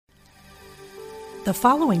The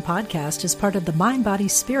following podcast is part of the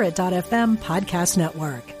MindBodySpirit.fm podcast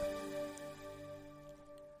network.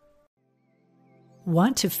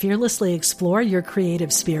 Want to fearlessly explore your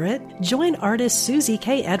creative spirit? Join artist Susie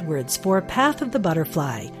K. Edwards for Path of the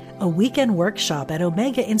Butterfly, a weekend workshop at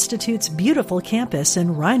Omega Institute's beautiful campus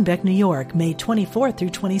in Rhinebeck, New York, May 24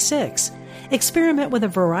 through 26. Experiment with a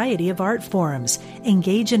variety of art forms,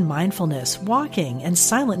 engage in mindfulness, walking, and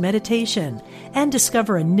silent meditation, and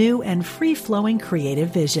discover a new and free-flowing creative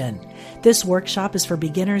vision. This workshop is for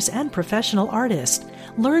beginners and professional artists.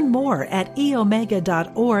 Learn more at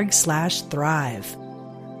eomega.org/thrive.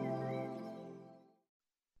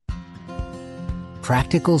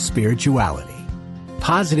 Practical spirituality.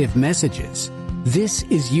 Positive messages. This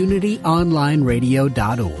is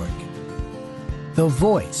UnityOnlineRadio.org. The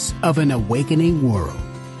voice of an awakening world.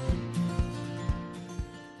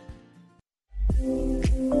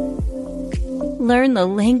 Learn the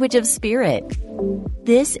language of spirit.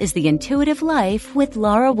 This is The Intuitive Life with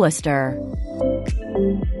Laura Wooster.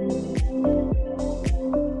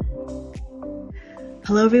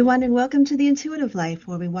 Hello, everyone, and welcome to The Intuitive Life,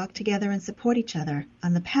 where we walk together and support each other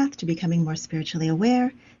on the path to becoming more spiritually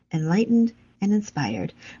aware, enlightened, and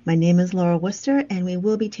inspired. My name is Laura Wooster, and we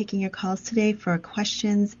will be taking your calls today for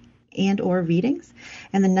questions and or readings.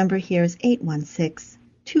 And the number here is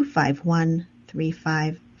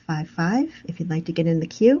 816-251-3555 if you'd like to get in the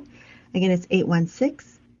queue. Again, it's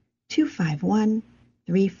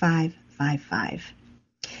 816-251-3555.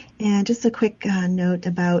 And just a quick note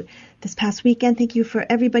about this past weekend. Thank you for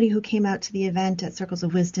everybody who came out to the event at Circles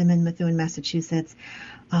of Wisdom in Methuen, Massachusetts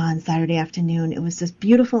on Saturday afternoon. It was just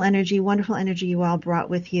beautiful energy, wonderful energy you all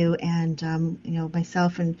brought with you. And,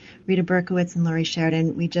 myself and Rita Berkowitz and Laurie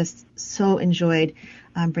Sheridan, we just so enjoyed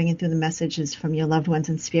bringing through the messages from your loved ones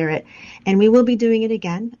in spirit. And we will be doing it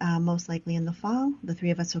again, most likely in the fall. The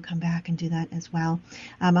three of us will come back and do that as well.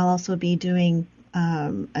 I'll also be doing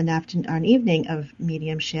an evening of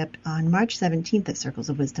mediumship on March 17th at Circles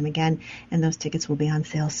of Wisdom again, and those tickets will be on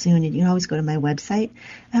sale soon. And you can always go to my website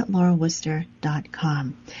at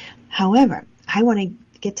laurawooster.com. However, I want to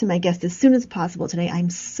get to my guest as soon as possible today. I'm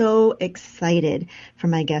so excited for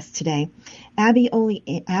my guest today, Abiola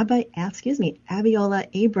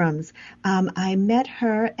Abrams. I met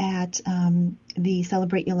her at the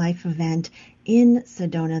Celebrate Your Life event in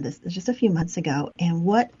Sedona just a few months ago, and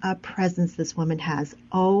what a presence this woman has.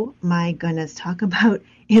 Oh my goodness, talk about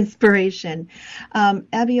inspiration.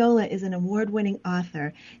 Abiola is an award-winning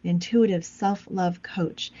author, an intuitive self-love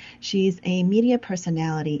coach. She's a media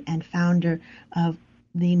personality and founder of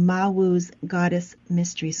the Mawu's Goddess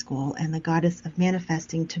Mystery School and the Goddess of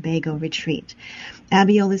Manifesting Tobago Retreat.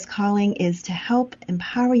 Abiola's calling is to help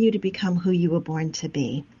empower you to become who you were born to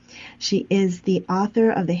be. She is the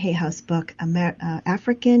author of the Hay House book,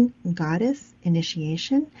 African Goddess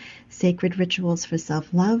Initiation, Sacred Rituals for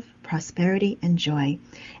Self-Love, Prosperity, and Joy.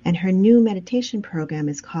 And her new meditation program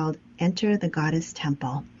is called Enter the Goddess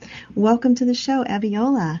Temple. Welcome to the show,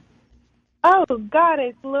 Abiola. Oh,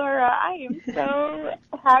 Goddess Laura, I am so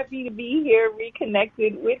happy to be here,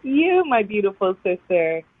 reconnected with you, my beautiful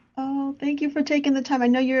sister. Oh, thank you for taking the time. I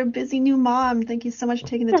know you're a busy new mom. Thank you so much for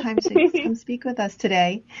taking the time to come speak with us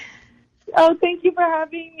today. Oh, thank you for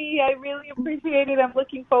having me. I really appreciate it. I'm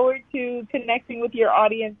looking forward to connecting with your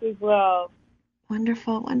audience as well.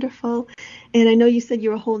 Wonderful, wonderful. And I know you said you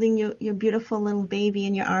were holding your beautiful little baby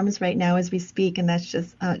in your arms right now as we speak, and that's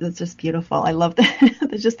just beautiful. I love that.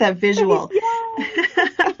 There's just that visual.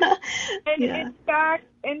 And yeah.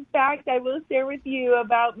 in fact, I will share with you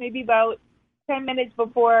about 10 minutes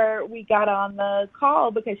before we got on the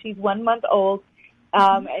call, because she's 1 month old,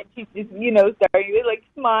 and she's just, starting to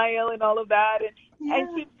smile and all of that, and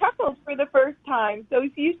she chuckled for the first time. So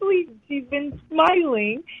she's been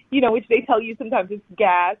smiling, which they tell you sometimes it's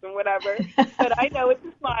gas or whatever, but I know it's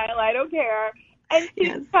a smile. I don't care. And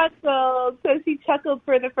she chuckled. So she chuckled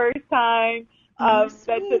for the first time. That's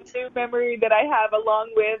a new memory that I have,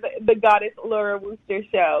 along with the Goddess Laura Wooster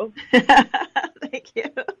show. Thank you.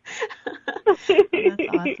 That's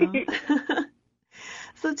awesome.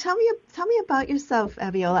 So tell me about yourself,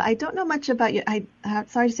 Abiola. I don't know much about you. I'm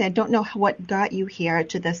sorry to say I don't know what got you here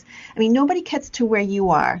to this. I mean, nobody gets to where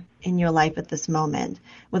you are in your life at this moment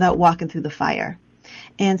without walking through the fire.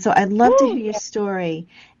 And so I'd love to hear your story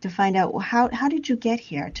to find out how did you get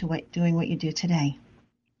here to doing what you do today?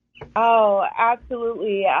 Oh,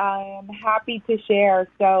 absolutely. I am happy to share.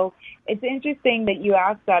 So it's interesting that you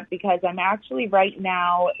asked that, because I'm actually right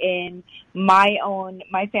now in my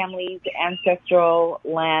family's ancestral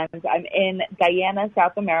lands. I'm in Guyana,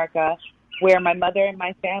 South America, where my mother and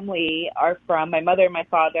my family are from. My mother and my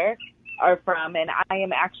father are from, and I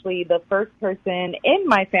am actually the first person in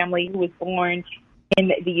my family who was born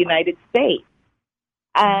in the United States.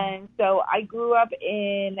 And so I grew up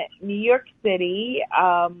in New York City,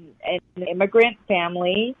 in an immigrant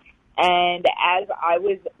family. And as I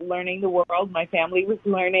was learning the world, my family was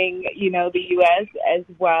learning, the U.S. as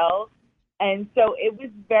well. And so it was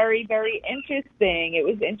very, very interesting. It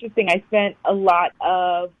was interesting. I spent a lot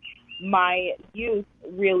of my youth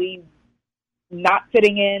really not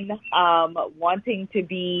fitting in, wanting to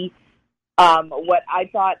be what I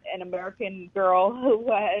thought an American girl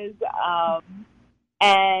was.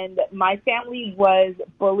 And my family was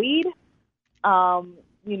bullied, not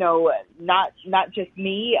just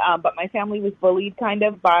me, but my family was bullied kind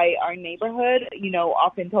of by our neighborhood,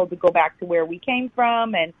 often told to go back to where we came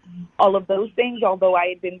from and all of those things, although I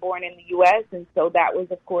had been born in the U.S., and so that was,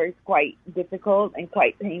 of course, quite difficult and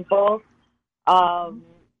quite painful. And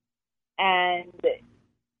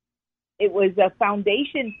it was a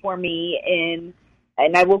foundation for me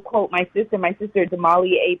and I will quote my sister. My sister,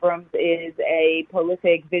 Damali Abrams, is a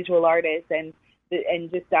prolific visual artist, and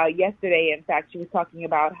just yesterday, in fact, she was talking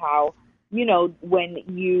about how, when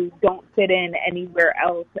you don't fit in anywhere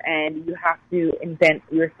else and you have to invent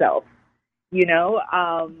yourself,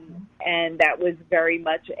 and that was very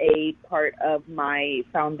much a part of my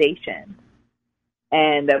foundation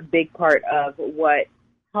and a big part of what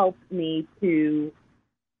helped me to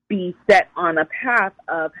be set on a path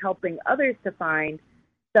of helping others to find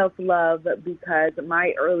self-love, because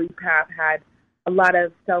my early path had a lot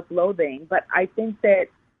of self-loathing. But I think that,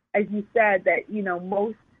 as you said, that,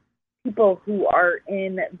 most people who are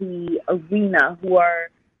in the arena, who are,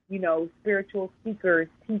 spiritual speakers,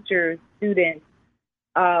 teachers, students,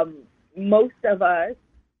 most of us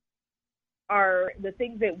are, the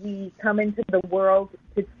things that we come into the world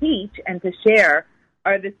to teach and to share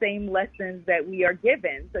are the same lessons that we are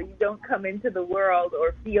given. So you don't come into the world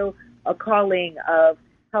or feel a calling of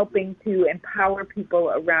helping to empower people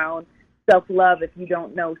around self-love if you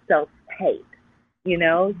don't know self-hate,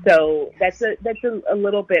 So that's a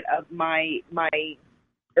little bit of my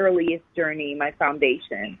earliest journey, my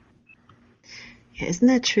foundation. Isn't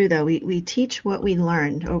that true, though? We teach what we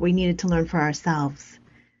learned or we needed to learn for ourselves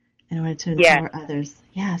in order to empower others.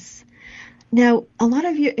 Yes. Now, a lot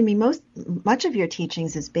of much of your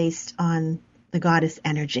teachings is based on the goddess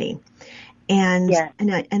energy. And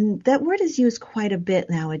that word is used quite a bit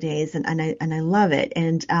nowadays, and I love it.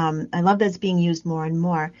 And I love that it's being used more and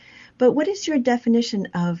more. But what is your definition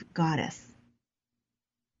of goddess?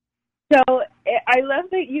 So I love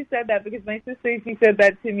that you said that, because my sister, she said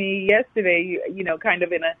that to me yesterday, kind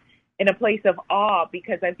of in a place of awe,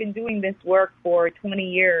 because I've been doing this work for 20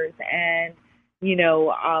 years, and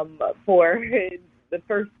for the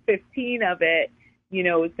first 15 of it,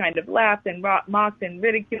 was kind of laughed and mocked and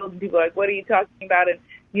ridiculed, and people are like, what are you talking about? And,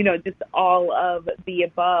 just all of the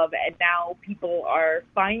above. And now people are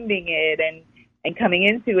finding it and coming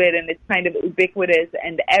into it, and it's kind of ubiquitous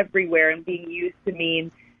and everywhere and being used to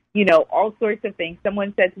mean, all sorts of things.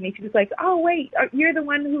 Someone said to me, she was like, oh, wait, you're the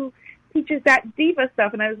one who teaches that diva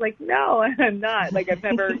stuff. And I was like, no, I'm not. Like, I've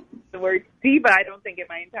never used the word diva, I don't think, in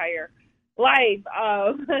my entire life.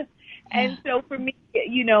 And so for me,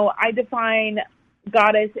 I define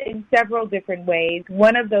goddess in several different ways.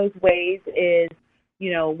 One of those ways is,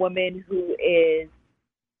 a woman who is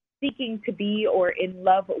seeking to be or in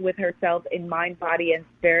love with herself in mind, body, and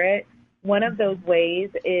spirit. One of those ways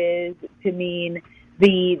is to mean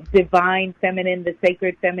the divine feminine, the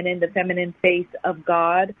sacred feminine, the feminine face of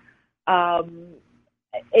God.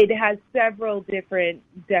 It has several different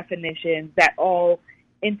definitions that all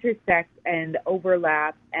intersect and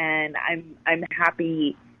overlap, and I'm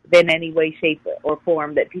happy in any way, shape, or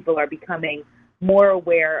form that people are becoming more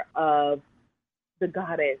aware of the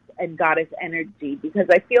goddess and goddess energy, because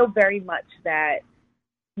I feel very much that,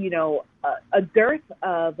 a dearth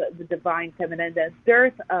of the divine feminine, a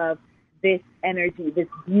dearth of this energy, this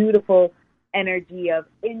beautiful energy of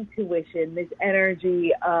intuition, this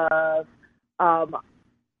energy of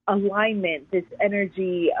alignment, this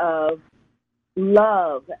energy of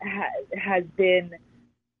love has been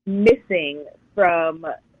missing from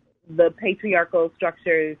the patriarchal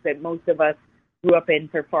structures that most of us grew up in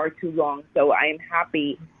for far too long. So I am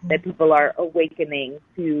happy that people are awakening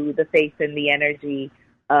to the face and the energy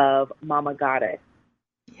of Mama Goddess.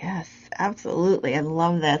 Yes, absolutely. I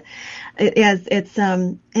love that. It's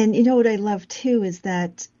and what I love too is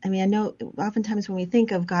that, I know oftentimes when we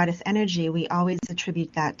think of goddess energy, we always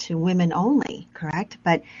attribute that to women only, correct?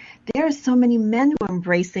 But there are so many men who are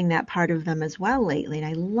embracing that part of them as well lately, and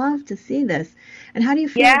I love to see this. And how do you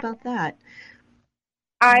feel about that?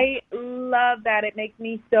 I love that. It makes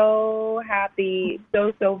me so happy,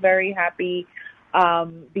 so very happy,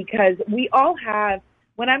 because we all have.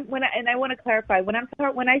 And I want to clarify, when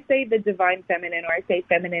I say the divine feminine, or I say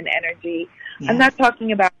feminine energy, yes, I'm not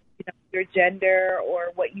talking about your gender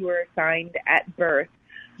or what you were assigned at birth.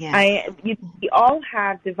 Yes. We all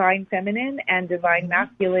have divine feminine and divine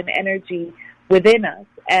masculine energy within us,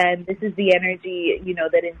 and this is the energy,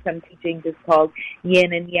 that in some teachings is called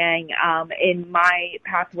yin and yang. In my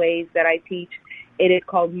pathways that I teach, it is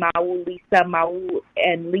called Ma'u, Lisa. Ma'u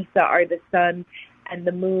and Lisa are the sun and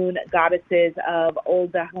the moon goddesses of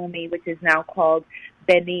Old Dahomey, which is now called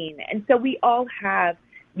Benin. And so we all have,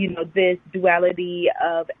 this duality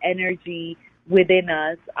of energy within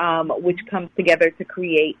us, which comes together to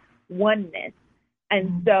create oneness.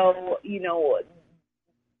 And so,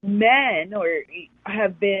 men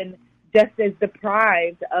have been just as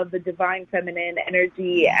deprived of the divine feminine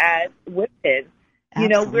energy as women.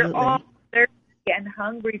 Absolutely. We're all thirsty and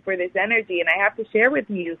hungry for this energy. And I have to share with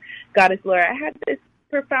you, Goddess Laura, I had this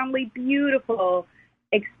profoundly beautiful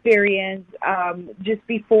experience just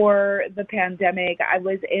before the pandemic. I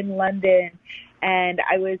was in London, and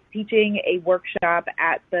I was teaching a workshop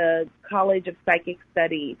at the College of Psychic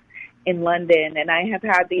Studies in London, and I have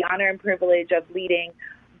had the honor and privilege of leading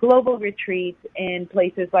global retreats in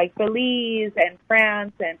places like Belize and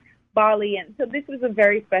France and Bali, and so this was a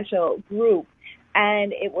very special group.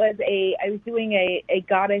 And I was doing a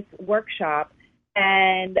goddess workshop,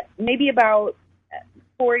 and maybe about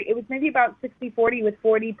 60-40, with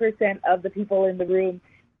 40% of the people in the room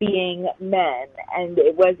being men, and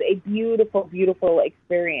it was a beautiful, beautiful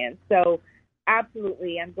experience. So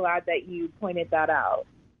absolutely, I'm glad that you pointed that out.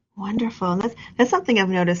 Wonderful. And that's something I've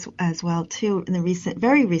noticed as well too in the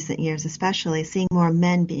very recent years, especially seeing more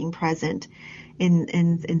men being present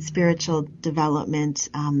in spiritual development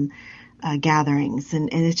gatherings, and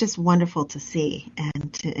it's just wonderful to see,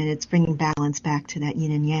 and it's bringing balance back to that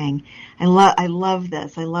yin and yang. I love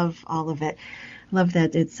this. I love all of it. I love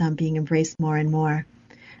that it's being embraced more and more.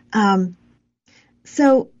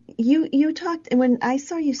 So you talked, and when I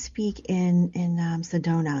saw you speak in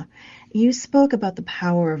Sedona, you spoke about the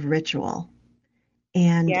power of ritual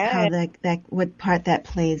and how that what part that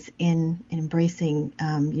plays in embracing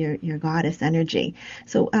your goddess energy.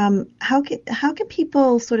 So how can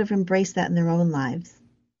people sort of embrace that in their own lives?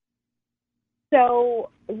 So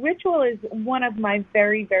ritual is one of my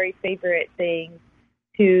very, very favorite things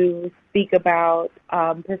to speak about.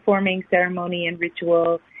 Performing ceremony and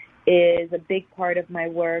ritual is a big part of my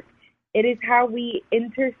work. It is how we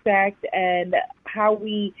intersect and how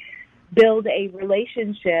we build a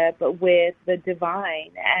relationship with the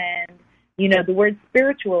divine. And, the word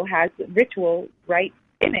spiritual has ritual right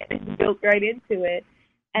in it. It's built right into it.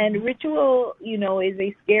 And ritual, is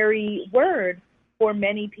a scary word for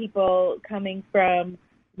many people coming from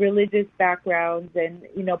religious backgrounds. And,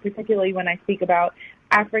 particularly when I speak about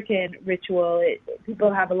African ritual,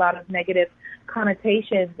 people have a lot of negative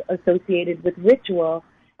connotations associated with ritual.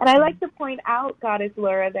 And I like to point out, Goddess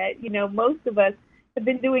Laura, that, most of us have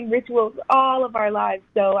been doing rituals all of our lives.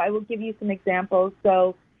 So I will give you some examples.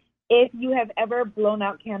 So if you have ever blown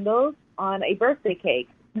out candles on a birthday cake,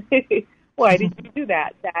 why did you do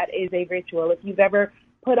that? That is a ritual. If you've ever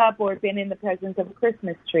put up or been in the presence of a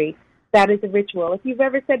Christmas tree, that is a ritual. If you've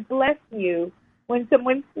ever said bless you when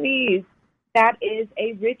someone sneezed, that is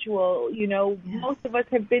a ritual. Most of us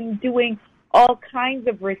have been doing all kinds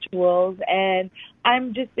of rituals, and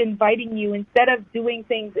I'm just inviting you, instead of doing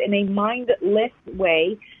things in a mindless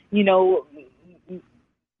way,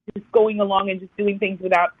 just going along and just doing things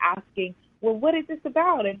without asking, well, what is this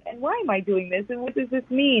about, and why am I doing this, and what does this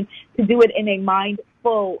mean, to do it in a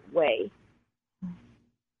mindful way.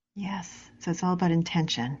 Yes, so it's all about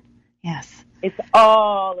intention. Yes. It's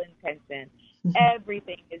all intention.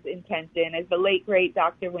 Everything is intention. As the late, great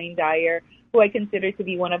Dr. Wayne Dyer, who I consider to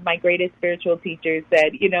be one of my greatest spiritual teachers,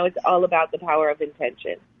 said, it's all about the power of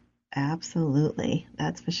intention. Absolutely.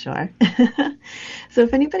 That's for sure. So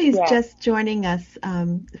if anybody's just joining us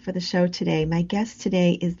for the show today, my guest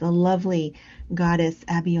today is the lovely goddess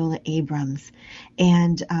Abiola Abrams.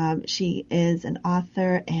 And she is an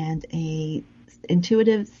author and a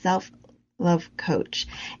intuitive self-love coach.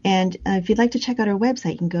 And if you'd like to check out her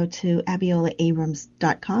website, you can go to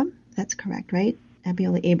abiolaabrams.com. That's correct, right?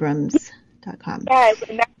 abiolaabrams.com. Yes,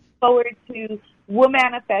 and that's forward to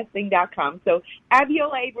womanifesting.com. So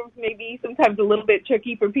Abiola Abrams may be sometimes a little bit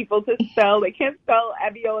tricky for people to spell. They can't spell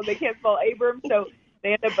Abiola, they can't spell Abrams, so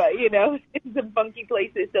they end up, in some funky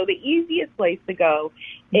places. So the easiest place to go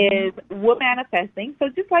is womanifesting. So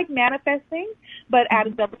just like manifesting, but add a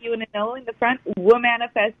W and an O in the front,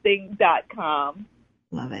 womanifesting.com.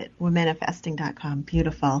 Love it. We're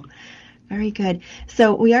Beautiful. Very good.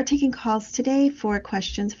 So we are taking calls today for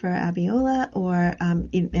questions for Abiola,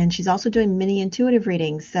 and she's also doing mini intuitive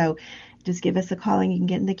readings. So just give us a call and you can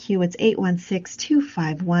get in the queue. It's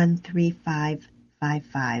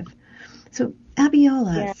 816-251-3555. So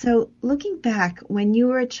Abiola, so looking back when you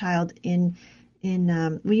were a child did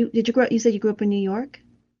you grow up, you said you grew up in New York?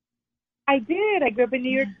 I did. I grew up in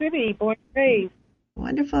New York City, born and raised.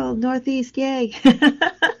 Wonderful. Northeast, yay.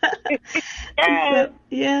 Yes.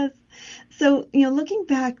 Yes. So, looking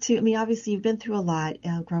back to, obviously you've been through a lot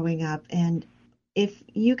growing up, and if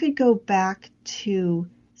you could go back to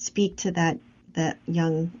speak to that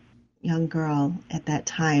young girl at that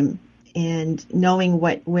time and knowing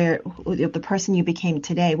the person you became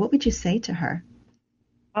today, what would you say to her?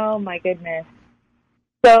 Oh my goodness.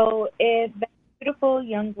 So if that beautiful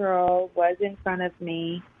young girl was in front of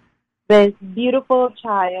me, this beautiful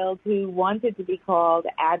child who wanted to be called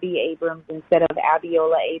Abby Abrams instead of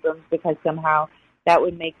Abiola Abrams because somehow that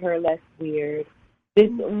would make her less weird. This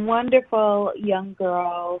wonderful young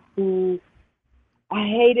girl who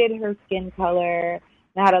hated her skin color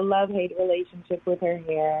and had a love-hate relationship with her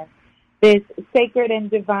hair. This sacred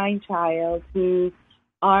and divine child whose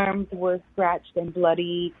arms were scratched and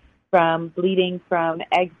bloody from bleeding from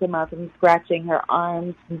eczema, from scratching her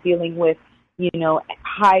arms, and dealing with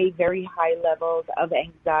very high levels of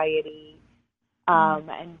anxiety,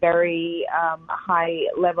 and very high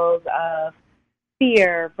levels of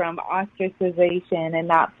fear from ostracization and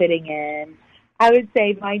not fitting in. I would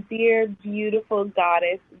say, my dear, beautiful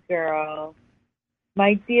goddess girl,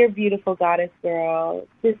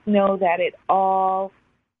 just know that it all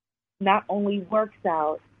not only works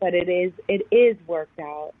out, but it is worked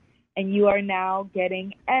out. And you are now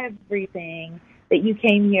getting everything that you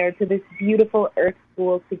came here to this beautiful earth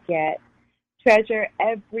school to get. Treasure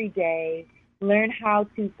every day. Learn how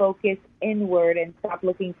to focus inward and stop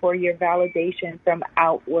looking for your validation from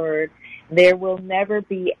outward. There will never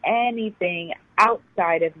be anything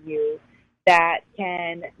outside of you that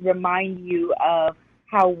can remind you of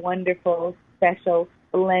how wonderful, special,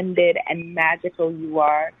 splendid, and magical you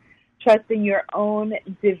are. Trust in your own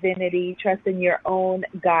divinity. Trust in your own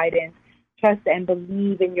guidance. Trust and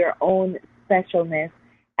believe in your own specialness,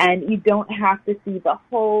 and you don't have to see the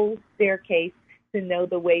whole staircase to know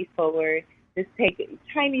the way forward. Just take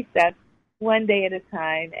tiny steps one day at a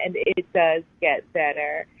time, and it does get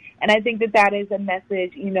better. And I think that is a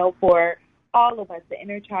message, for all of us, the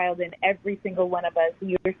inner child in every single one of us.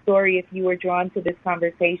 Your story, if you were drawn to this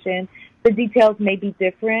conversation, the details may be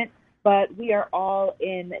different, but we are all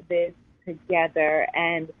in this together.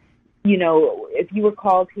 And if you were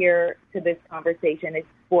called here to this conversation, it's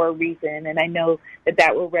for a reason, and I know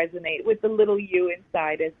that will resonate with the little you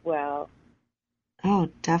inside as well. Oh,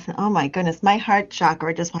 definitely. Oh, my goodness. My heart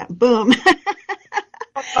chakra just went boom.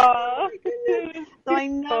 Oh,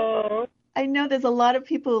 so I know there's a lot of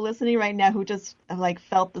people listening right now who just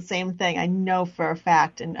felt the same thing. I know for a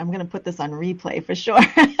fact, and I'm going to put this on replay for sure.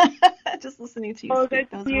 Just listening to you speak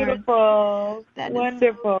those beautiful. Words. That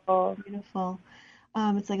wonderful. Is so beautiful.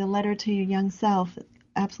 It's like a letter to your young self. It's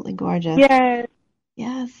absolutely gorgeous. Yes.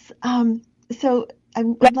 Yes. So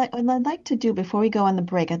what I'd like to do before we go on the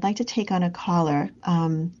break, I'd like to take on a caller.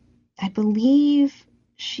 I believe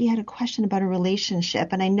she had a question about a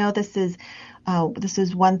relationship, and I know this is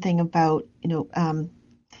one thing about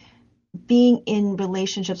being in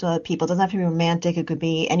relationships with other people. It doesn't have to be romantic. It could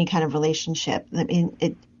be any kind of relationship. I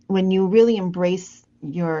mean, when you really embrace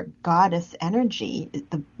your goddess energy,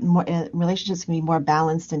 relationships can be more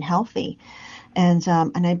balanced and healthy. And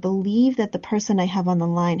I believe that the person I have on the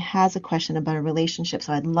line has a question about a relationship,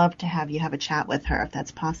 so I'd love to have you have a chat with her if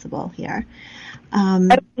that's possible here.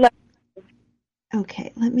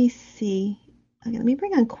 Okay, let me see. Okay, let me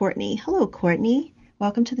bring on Courtney. Hello, Courtney.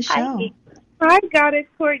 Welcome to the show. Hi, Goddess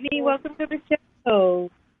Courtney. Welcome to the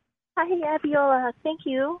show. Hi, Abiola. Thank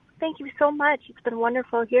you. Thank you so much. It's been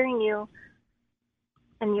wonderful hearing you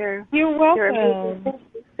and You're welcome. your amazing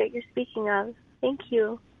things that you're speaking of. Thank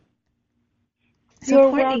you. So,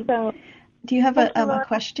 You're Courtney, welcome. do you have a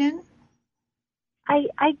question?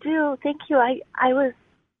 I do. Thank you. I was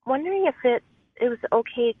wondering if it was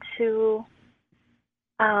okay to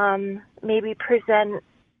maybe present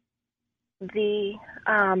the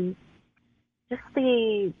just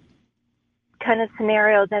the kind of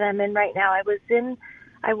scenario that I'm in right now. I was in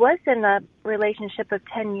a relationship of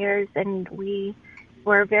 10 years, and we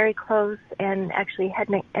were very close and actually had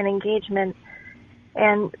an engagement,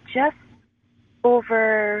 and just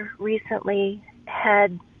over recently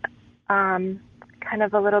had kind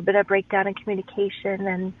of a little bit of breakdown in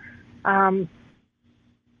communication, and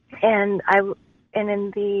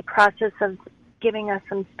in the process of giving us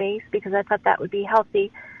some space, because I thought that would be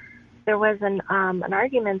healthy, there was an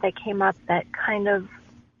argument that came up that kind of,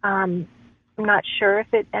 I'm not sure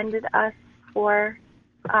if it ended us for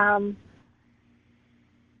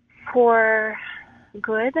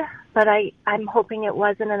good, but I'm hoping it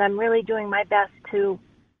wasn't, and I'm really doing my best to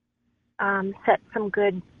set some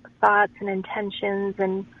good thoughts and intentions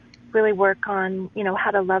and really work on,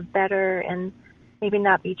 how to love better and maybe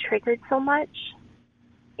not be triggered so much.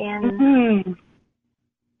 And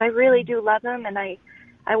I really do love him, and I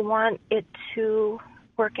want it to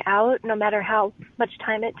work out no matter how much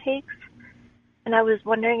time it takes. And I was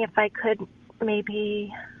wondering if I could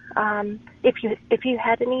maybe, if you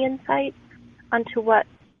had any insight onto what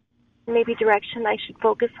maybe direction I should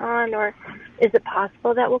focus on, or is it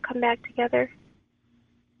possible that we'll come back together?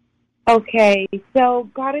 Okay, so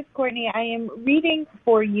Goddess Courtney, I am reading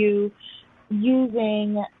for you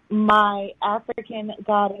using my African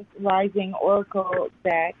Goddess Rising Oracle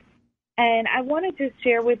deck. And I wanted to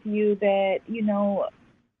share with you that,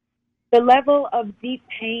 the level of deep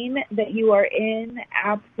pain that you are in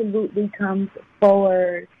absolutely comes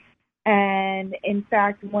forward. And in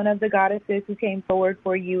fact, one of the goddesses who came forward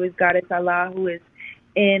for you is Goddess Allah, who is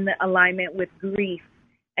in alignment with grief.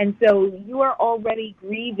 And so you are already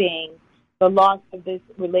grieving the loss of this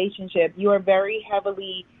relationship. You are very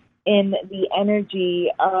heavily in the energy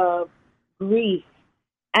of grief.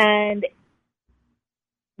 And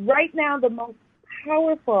right now, the most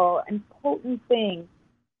powerful and potent thing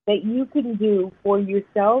that you can do for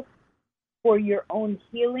yourself, for your own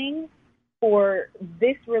healing, for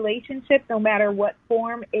this relationship, no matter what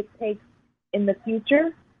form it takes in the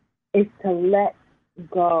future, is to let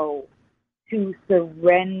go, to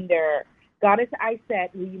surrender. Goddess Iset,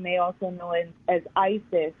 who you may also know as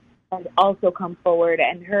Isis, has also come forward,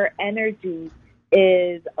 and her energy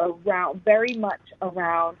is very much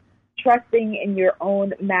around trusting in your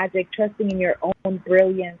own magic, trusting in your own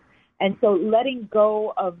brilliance. And so letting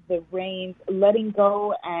go of the reins, letting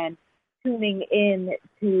go and tuning in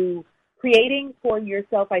to creating for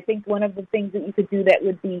yourself, I think one of the things that you could do that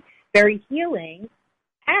would be very healing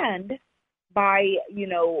and by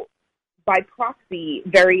proxy,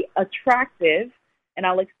 very attractive, and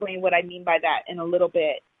I'll explain what I mean by that in a little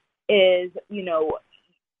bit, is,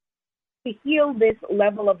 to heal this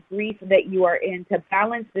level of grief that you are in, to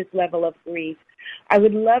balance this level of grief, I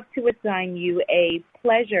would love to assign you a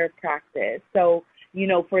pleasure practice. So,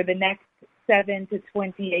 for the next 7 to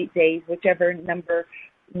 28 days, whichever number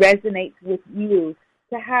resonates with you,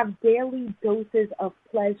 to have daily doses of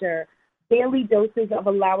pleasure, daily doses of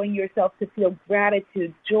allowing yourself to feel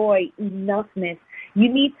gratitude, joy, enoughness. You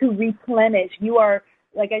need to replenish. You are,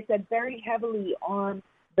 like I said, very heavily on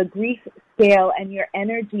the grief scale, and your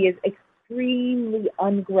energy is extremely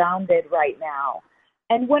ungrounded right now.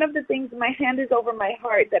 And one of the things, my hand is over my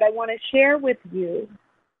heart, that I want to share with you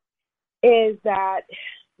is that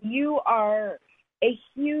you are a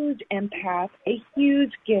huge empath, a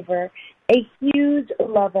huge giver, a huge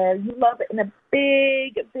lover. You love in a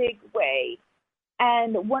big, big way.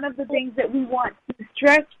 And one of the things that we want to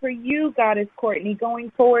stress for you, Goddess Courtney,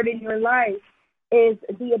 going forward in your life is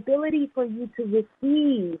the ability for you to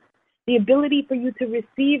receive,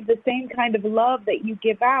 the same kind of love that you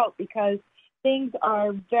give out, because things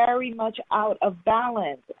are very much out of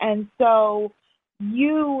balance. And so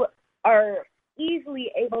you are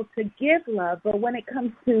easily able to give love, but when it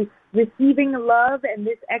comes to receiving love, and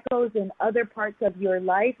this echoes in other parts of your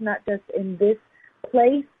life, not just in this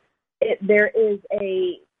place, it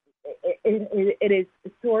is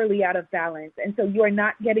sorely out of balance. And so you are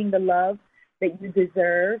not getting the love that you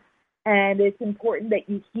deserve. And it's important that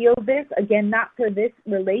you heal this, again, not for this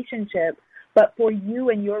relationship, but for you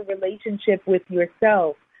and your relationship with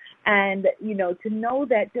yourself. And, to know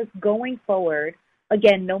that just going forward,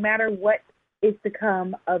 again, no matter what is to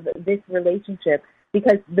come of this relationship,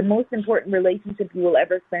 because the most important relationship you will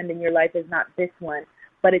ever spend in your life is not this one,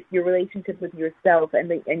 but it's your relationship with yourself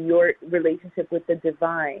and your relationship with the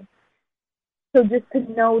divine. So just to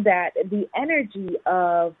know that the energy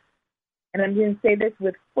of, and I'm going to say this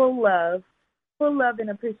with full love and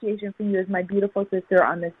appreciation for you as my beautiful sister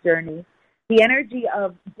on this journey, the energy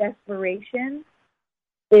of desperation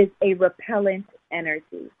is a repellent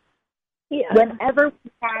energy. Yeah. Whenever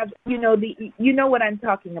we have, you know what I'm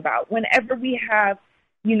talking about. Whenever we have,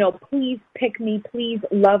 please pick me, please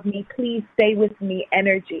love me, please stay with me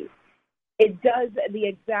energy, it does the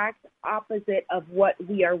exact opposite of what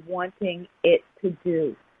we are wanting it to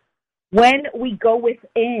do. When we go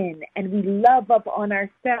within and we love up on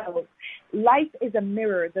ourselves, life is a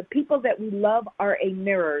mirror. The people that we love are a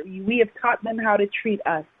mirror. We have taught them how to treat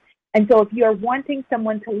us. And so if you're wanting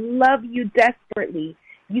someone to love you desperately,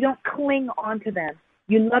 you don't cling on to them.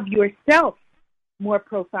 You love yourself more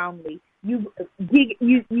profoundly. You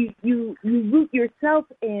root yourself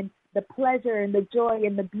in the pleasure and the joy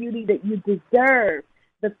and the beauty that you deserve,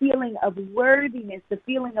 the feeling of worthiness, the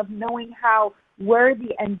feeling of knowing how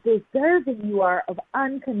worthy and deserving you are of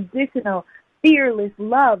unconditional, fearless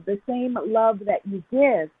love, the same love that you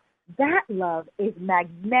give. That love is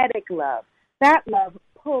magnetic love. That love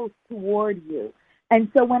pulls toward you. And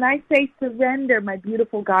so when I say surrender, my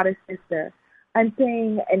beautiful goddess sister, I'm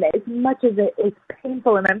saying, and as much as it is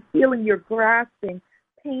painful, and I'm feeling you're grasping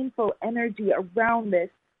painful energy around this,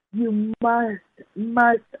 you must,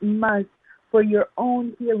 for your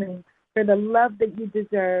own healing, for the love that you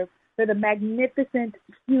deserve, for the magnificent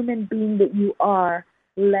human being that you are,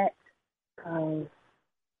 let go.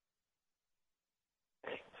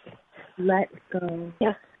 Let go.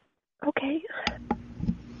 Yes. Okay.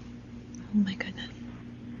 Oh my goodness.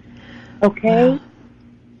 Okay. Wow.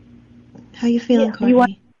 How you feeling, Yeah.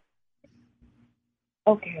 Courtney?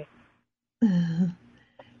 Okay. I'm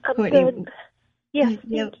Courtney, good. Yes,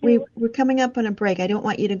 thank you. we're coming up on a break. I don't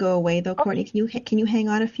want you to go away, though, Courtney. Can you hang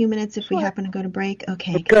on a few minutes if we Sure. happen to go to break?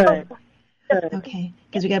 Okay. Good. Okay,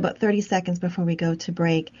 because we got about 30 seconds before we go to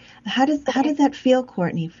break. How does that feel,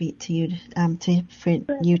 Courtney, for you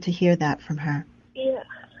to hear that from her? Yeah.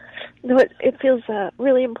 No, it feels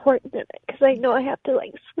really important because I know I have to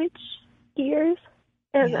switch gears,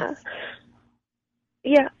 and Yes.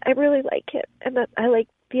 yeah, I really like it, and I like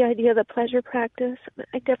the idea of the pleasure practice.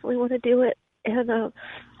 I definitely want to do it, and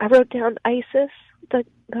I wrote down Isis, the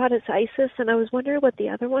goddess Isis, and I was wondering what the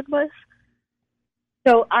other one was.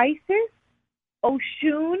 So Isis,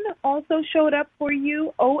 Oshun also showed up for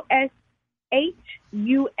you. Oshun,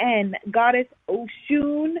 goddess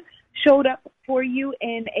Oshun showed up for you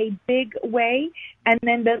in a big way. And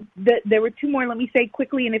then there were two more. Let me say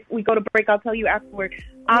quickly, and if we go to break, I'll tell you afterward.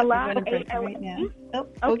 Allah. We're going to break right now. We'll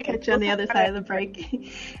Okay. catch you on the other side of the break.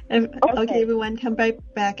 Okay, everyone, come right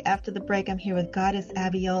back after the break. I'm here with Goddess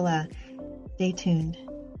Abiola. Stay tuned.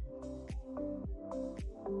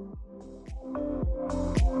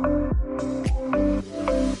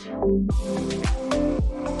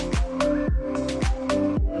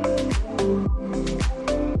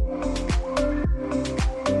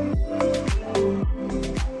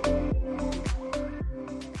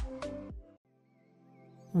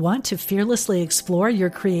 Want to fearlessly explore your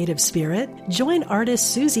creative spirit? Join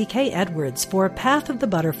artist Susie K. Edwards for Path of the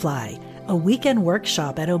Butterfly, a weekend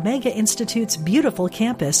workshop at Omega Institute's beautiful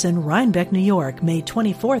campus in Rhinebeck, New York, May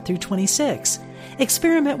 24 through 26.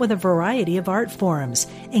 Experiment with a variety of art forms,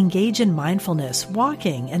 engage in mindfulness,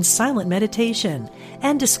 walking, and silent meditation,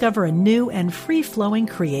 and discover a new and free-flowing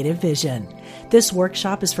creative vision. This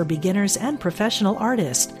workshop is for beginners and professional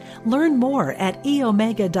artists. Learn more at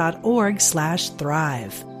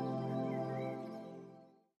eomega.org/thrive.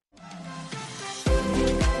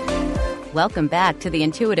 Welcome back to The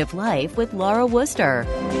Intuitive Life with Laura Wooster.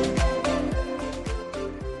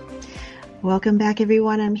 Welcome back,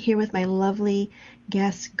 everyone. I'm here with my lovely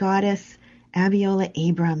guest, Goddess Abiola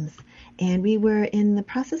Abrams. And we were in the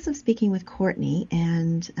process of speaking with Courtney,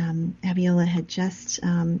 and Abiola had just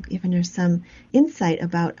given her some insight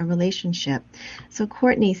about a relationship. So,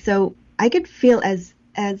 Courtney, I could feel as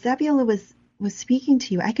Abiola was speaking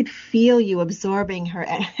to you, I could feel you absorbing her,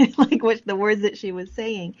 like what the words that she was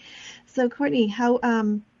saying. So, Courtney, how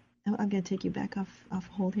I'm going to take you back off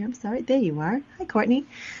hold here. I'm sorry. There you are. Hi, Courtney.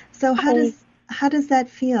 So how does that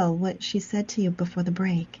feel, what she said to you before the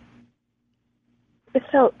break? It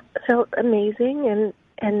felt amazing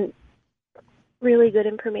and really good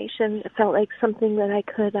information. It felt like something that I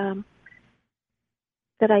could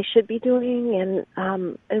that I should be doing, and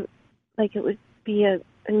it would be an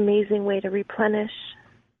amazing way to replenish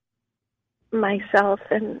myself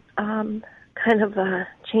and kind of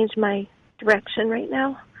change my direction right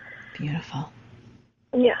now. Beautiful.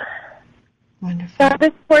 Yeah. Wonderful.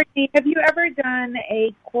 Goddess Courtney, have you ever done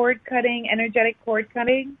a energetic cord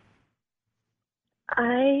cutting?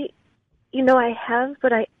 I have,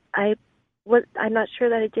 but I'm not sure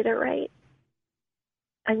that I did it right.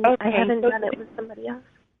 I haven't done it with somebody else.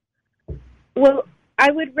 Well,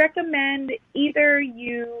 I would recommend either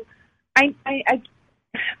you. I'm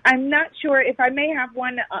not sure if I may have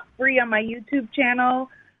one free on my YouTube channel.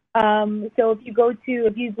 So if you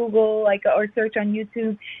Google or search on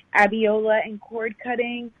YouTube Abiola and cord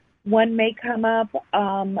cutting, one may come up.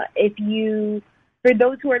 For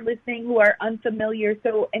those who are listening who are unfamiliar,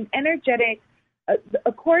 so an energetic,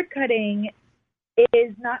 a cord cutting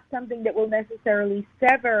is not something that will necessarily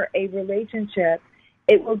sever a relationship.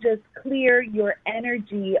 it will just clear your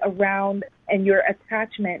energy around and your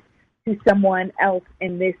attachment to someone else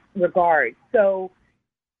in this regard. So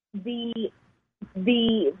the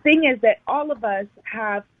thing is that all of us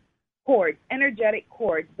have cords, energetic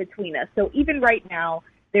cords between us. So even right now,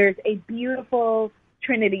 there's a beautiful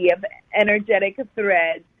trinity of energetic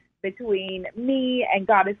threads between me and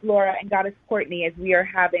Goddess Laura and Goddess Courtney as we are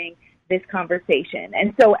having this conversation.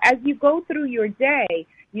 And so as you go through your day,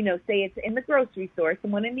 you know, say it's in the grocery store,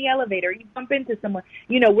 someone in the elevator, you bump into someone,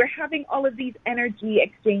 you know, we're having all of these energy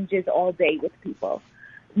exchanges all day with people.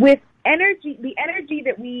 With energy, the energy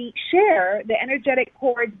that we share, the energetic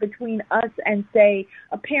cords between us and, say,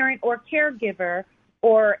 a parent or caregiver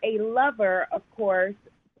or a lover, of course,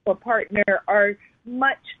 or partner are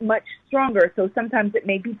much, much stronger. So sometimes it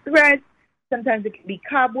may be threads, sometimes it can be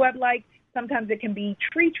cobweb-like, sometimes it can be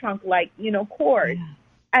tree trunk-like, you know, cords. Yeah.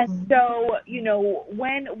 And so, you know,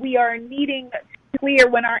 when we are needing to clear,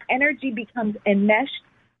 when our energy becomes enmeshed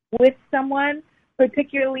with someone,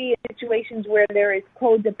 particularly in situations where there is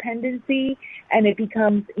codependency and it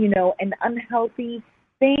becomes, you know, an unhealthy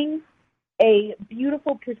thing, a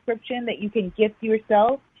beautiful prescription that you can gift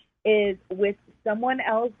yourself is with someone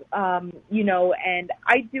else, you know, and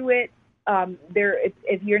I do it.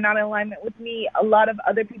 If you're not in alignment with me, a lot of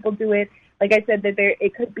other people do it. Like I said, that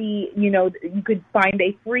it could be, you know, you could find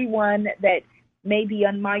a free one that may be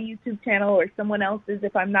on my YouTube channel or someone else's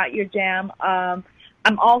if I'm not your jam. I'm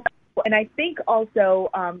also, and I think also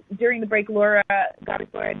during the break, Goddess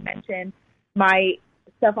Laura had mentioned my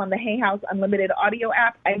stuff on the Hay House Unlimited audio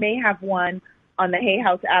app. I may have one on the Hay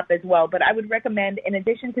House app as well, but I would recommend, in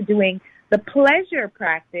addition to doing the pleasure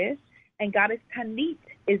practice, and Goddess Tanit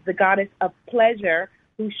is the goddess of pleasure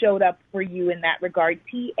who showed up for you in that regard,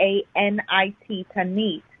 T-A-N-I-T,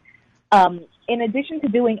 Tanit. In addition to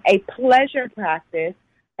doing a pleasure practice,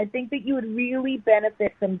 I think that you would really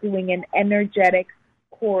benefit from doing an energetic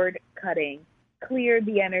cord cutting. Clear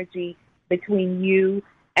the energy between you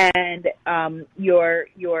and your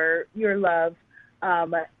love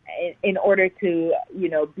in order to, you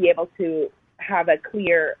know, be able to have a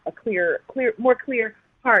more clear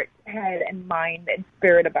heart, head, and mind and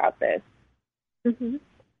spirit about this. Mm-hmm.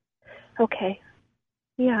 Okay.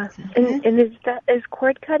 Yeah. And is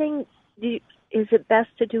cord cutting, is it best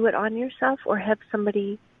to do it on yourself or have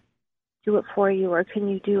somebody do it for you, or could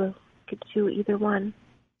you do either one?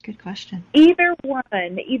 Good question. Either one,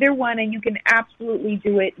 and you can absolutely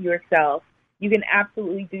do it yourself. You can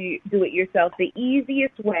absolutely do it yourself. The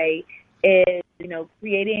easiest way is, you know,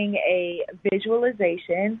 creating a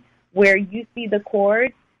visualization where you see the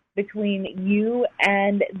cord between you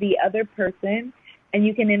and the other person, and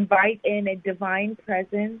you can invite in a divine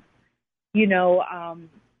presence. You know,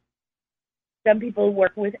 some people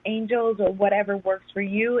work with angels or whatever works for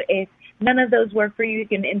you. If none of those work for you, you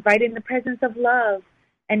can invite in the presence of love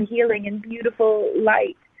and healing and beautiful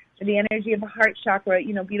light, the energy of the heart chakra,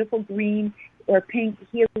 you know, beautiful green or pink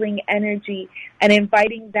healing energy, and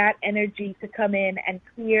inviting that energy to come in and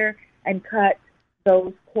clear and cut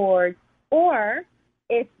those cords. Or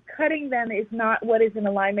if cutting them is not what is in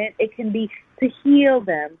alignment, it can be to heal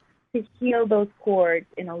them, to heal those cords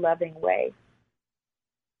in a loving way.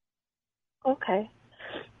 Okay.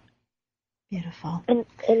 Beautiful. And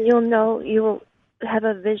you'll have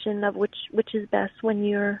a vision of which is best when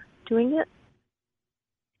you're doing it?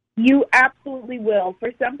 You absolutely will.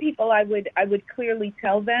 For some people, I would clearly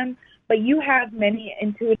tell them, but you have many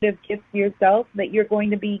intuitive gifts yourself that you're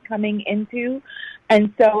going to be coming into.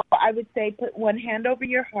 And so I would say put one hand over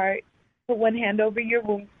your heart, put one hand over your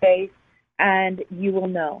womb space, and you will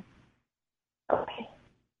know. Okay.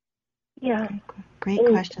 Yeah. Great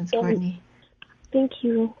questions, Courtney. Thank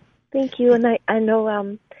you. And I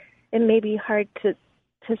know it may be hard to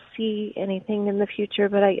see anything in the future,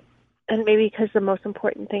 but and maybe because the most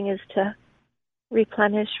important thing is to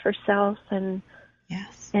replenish for self and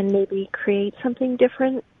maybe create something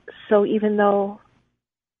different. So even though,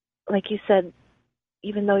 like you said,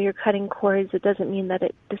 even though you're cutting cords, it doesn't mean that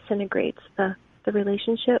it disintegrates the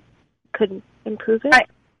relationship. Could improve it.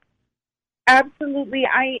 Absolutely.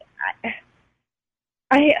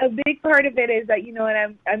 A big part of it is that, you know,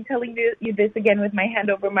 and I'm telling you this again with my hand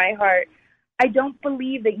over my heart, I don't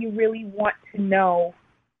believe that you really want to know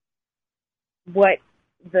what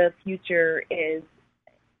the future is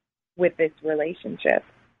with this relationship.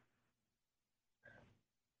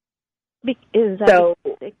 Is that so?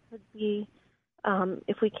 It could be,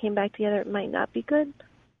 if we came back together, it might not be good?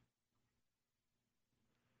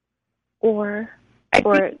 Or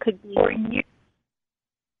it could be... For you,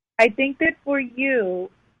 I think that for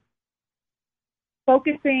you,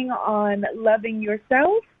 focusing on loving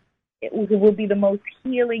yourself it will be the most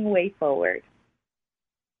healing way forward.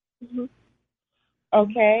 Mm-hmm.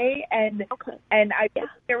 Okay, and Okay. I will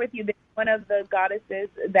share with you that one of the goddesses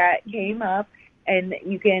that came up, and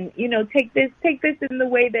you can, take this in the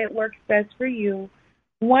way that works best for you.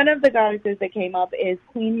 One of the goddesses that came up is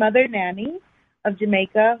Queen Mother Nanny of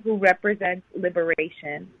Jamaica, who represents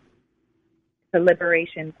liberation. The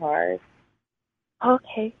liberation card.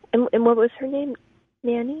 Okay. And what was her name?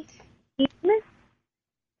 Nanny?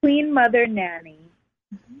 Queen Mother Nanny.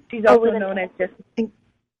 She's Oh, also known as just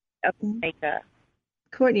of Jamaica.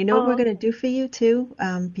 Courtney, you know what we're going to do for you too,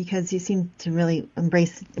 because you seem to really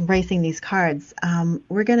embracing these cards.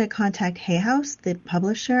 We're going to contact Hay House, the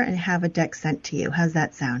publisher, and have a deck sent to you. How's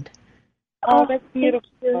that sound? Oh, that's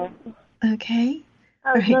beautiful. Okay.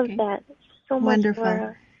 I would love Okay. that so much. Wonderful.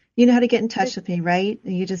 Laura. You know how to get in touch with me, right?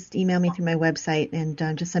 You just email me through my website and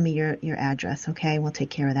just send me your address, okay? We'll take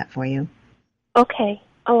care of that for you. Okay.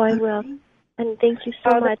 Oh, I Okay. will. And thank you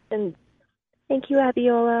so much. And thank you,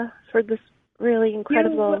 Abiola, for this really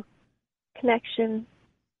incredible connection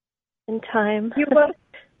and time. You're welcome.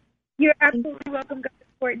 You're absolutely welcome, Goddess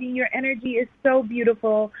Courtney. Your energy is so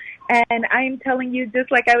beautiful. And I am telling you,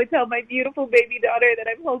 just like I would tell my beautiful baby daughter that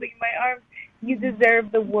I'm holding in my arms, you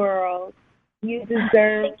deserve the world. You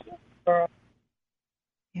deserve the world.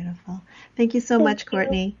 Beautiful. Thank you so much,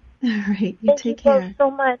 Courtney. All right. You Thank take you care.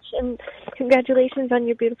 so much. And congratulations on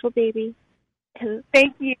your beautiful baby. And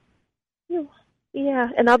Thank you. yeah,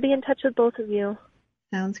 and I'll be in touch with both of you.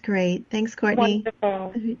 Sounds great. Thanks, Courtney.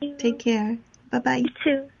 Wonderful. Take care. Bye-bye. You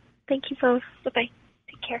too. Thank you both. Bye-bye.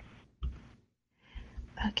 Take care.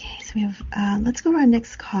 Okay, so we have, let's go to our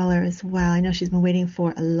next caller as well. I know she's been waiting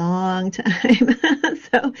for a long time.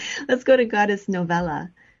 So let's go to Goddess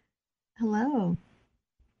Novella. Hello.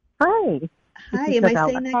 Hi. Hi, am I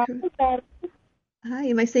saying that Hi,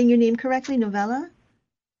 am I saying your name correctly, Novella?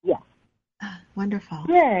 Yes. Wonderful.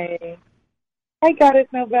 Yay. Hi, Goddess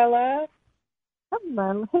Novella.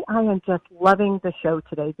 Hello. Hey, I am just loving the show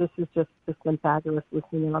today. This has been fabulous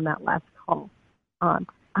listening in on that last call.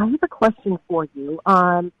 I have a question for you.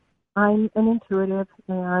 I'm an intuitive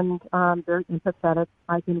and very empathetic.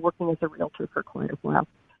 I've been working as a realtor for quite a while.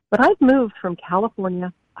 But I've moved from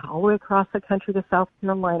California all the way across the country to South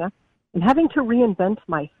Carolina and having to reinvent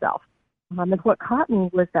myself. And what caught me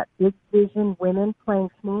was that big vision women playing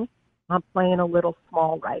to me. I'm playing a little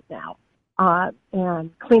small right now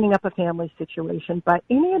and cleaning up a family situation. But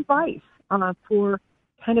any advice for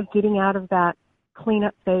kind of getting out of that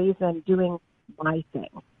cleanup phase and doing my thing?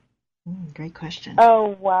 Great question.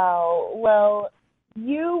 Oh, wow. Well,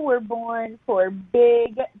 you were born for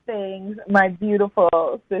big things, my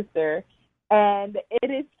beautiful sister. And it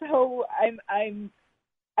is so, I'm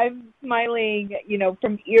smiling,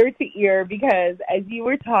 from ear to ear, because as you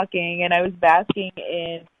were talking and I was basking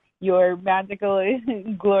in your magical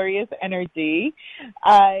and glorious energy,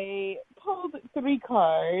 I pulled 3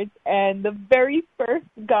 cards, and the very first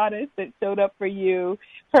goddess that showed up for you,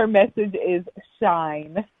 her message is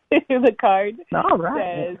shine. The card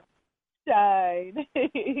says shine.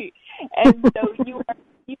 And so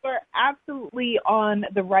you are absolutely on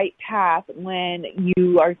the right path when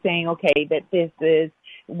you are saying, okay, that this is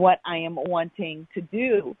what I am wanting to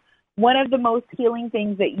do. One of the most healing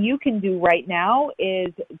things that you can do right now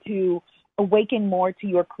is to awaken more to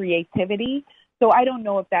your creativity. So I don't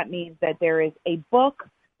know if that means that there is a book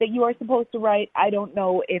that you are supposed to write. I don't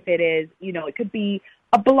know if it is, it could be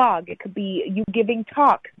a blog. It could be you giving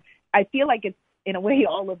talks. I feel like it's, in a way,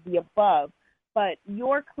 all of the above. But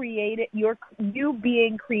you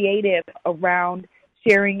being creative around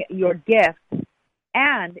sharing your gifts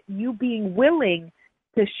and you being willing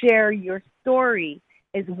to share your story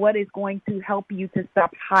is what is going to help you to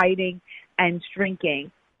stop hiding and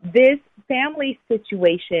shrinking. This family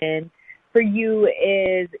situation for you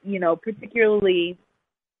is, particularly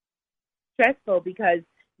stressful because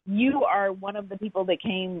you are one of the people that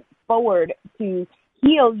came forward to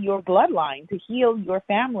heal your bloodline, to heal your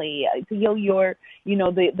family, to heal your,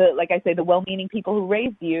 the like I say, the well-meaning people who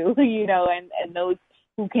raised you, and those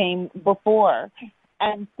who came before.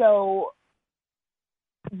 And so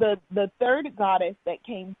the third goddess that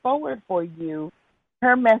came forward for you,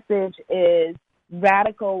 her message is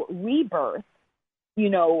radical rebirth.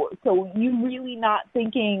 So you really not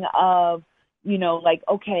thinking of,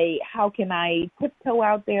 okay, how can I tiptoe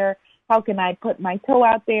out there? How can I put my toe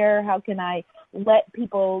out there? How can I let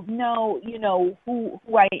people know, who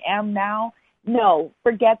I am now? No,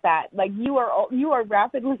 forget that. Like you are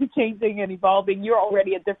rapidly changing and evolving. You're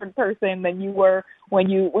already a different person than you were when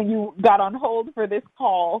you got on hold for this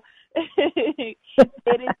call. It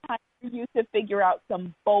is time for you to figure out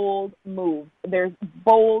some bold moves. There's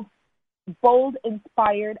bold bold,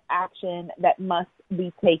 inspired action that must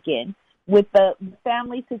be taken. With the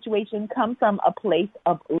family situation, come from a place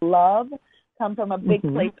of love, come from a big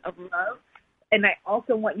place of love. And I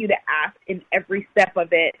also want you to ask in every step of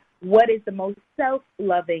it, what is the most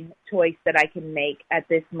self-loving choice that I can make at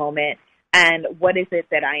this moment? And what is it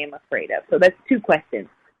that I am afraid of? So that's two questions.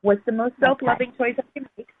 What's the most self-loving choice I can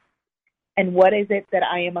make? And what is it that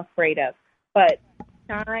I am afraid of? But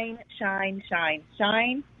shine, shine, shine.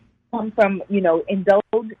 Shine. Come from,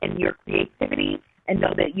 indulge in your creativity and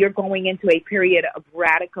know that you're going into a period of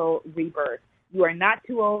radical rebirth. You are not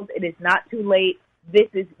too old. It is not too late. This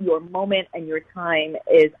is your moment, and your time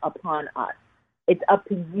is upon us. It's up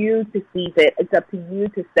to you to seize it. It's up to you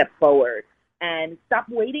to step forward and stop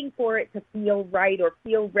waiting for it to feel right or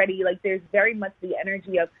feel ready. Like there's very much the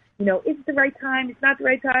energy of, is it the right time? It's not the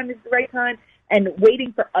right time. It's the right time. And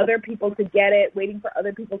waiting for other people to get it, waiting for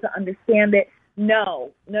other people to understand it.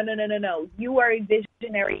 No. You are a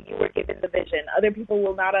visionary. You were given the vision. Other people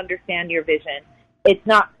will not understand your vision. It's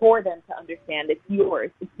not for them to understand. It's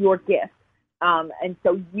yours. It's your gift. And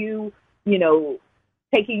so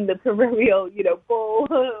taking the proverbial, bull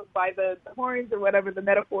by the horns or whatever the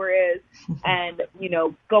metaphor is, and,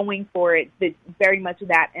 going for it, very much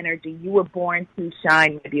that energy. You were born to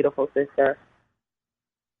shine, my beautiful sister.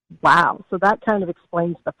 Wow. So that kind of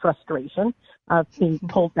explains the frustration of being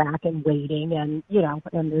pulled back and waiting and,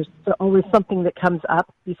 and there's always something that comes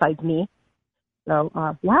up besides me. So,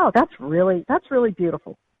 wow, that's really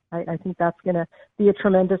beautiful. I think that's going to be a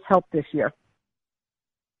tremendous help this year.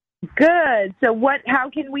 Good. So how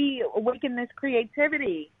can we awaken this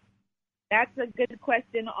creativity? That's a good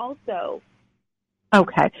question also.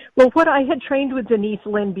 Okay. Well, what I had trained with Denise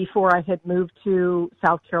Linn before I had moved to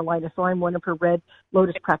South Carolina, so I'm one of her Red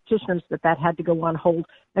Lotus practitioners, that had to go on hold.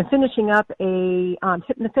 I'm finishing up a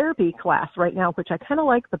hypnotherapy class right now, which I kind of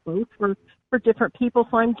like the both for different people.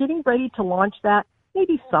 So I'm getting ready to launch that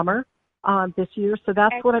maybe summer this year. So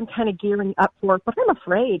that's what I'm kind of gearing up for. But I'm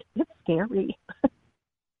afraid. It's scary.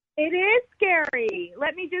 It is scary.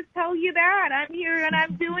 Let me just tell you that. I'm here and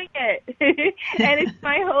I'm doing it. And it's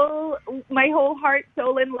my whole heart,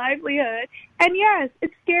 soul, and livelihood. And yes,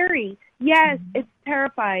 it's scary. Yes, it's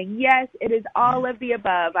terrifying. Yes, it is all of the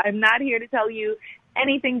above. I'm not here to tell you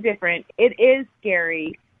anything different. It is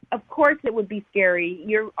scary. Of course it would be scary.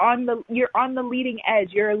 You're on the leading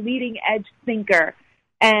edge. You're a leading edge thinker.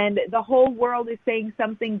 And the whole world is saying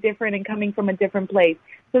something different and coming from a different place.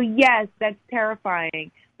 So yes, that's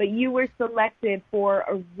terrifying. But you were selected for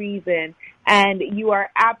a reason, and you are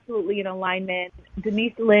absolutely in alignment.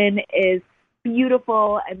 Denise Linn is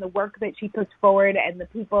beautiful, and the work that she puts forward and the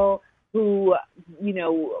people who,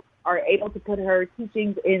 are able to put her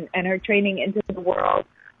teachings in and her training into the world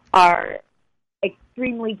are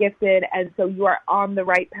extremely gifted, and so you are on the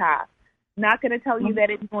right path. Not going to tell you that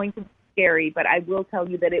it's going to be scary, but I will tell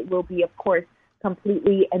you that it will be, of course,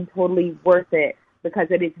 completely and totally worth it, because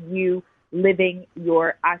it is you living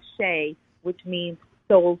your ashe, which means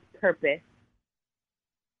soul's purpose.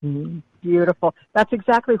 Beautiful. That's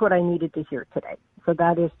exactly what I needed to hear today. So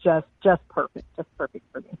that is just perfect, just perfect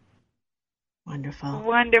for me. Wonderful.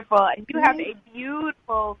 Wonderful. And you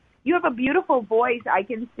have a beautiful voice. I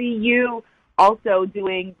can see you also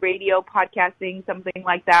doing radio, podcasting, something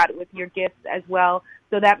like that with your gifts as well.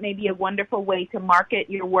 So that may be a wonderful way to market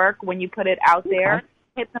your work when you put it out there.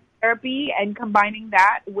 Hypnotherapy, and combining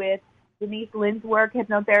that with Denise Linn's work.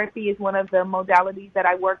 Hypnotherapy is one of the modalities that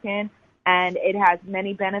I work in, and it has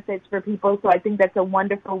many benefits for people. So I think that's a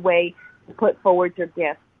wonderful way to put forward your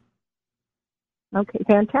gift. Okay,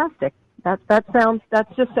 fantastic. That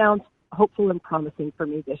just sounds hopeful and promising for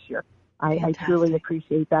me this year. I truly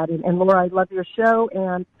appreciate that. And Laura, I love your show,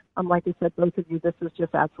 and like I said, both of you, this was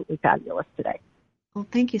just absolutely fabulous today. Well,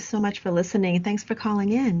 thank you so much for listening. Thanks for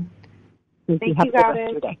calling in. Thank you. Have a good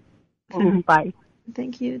rest of your day. Bye.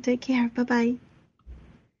 Thank you. Take care. Bye-bye.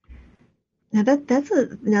 Now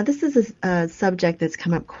this is a subject that's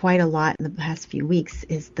come up quite a lot in the past few weeks,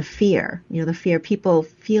 is the fear. The fear, people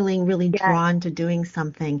feeling really drawn to doing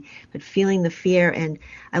something, but feeling the fear. And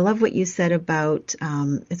I love what you said about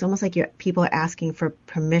it's almost like people are asking for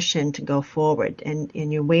permission to go forward, and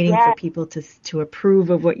you're waiting for people to approve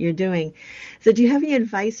of what you're doing. So do you have any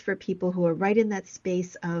advice for people who are right in that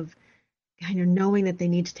space of kind of knowing that they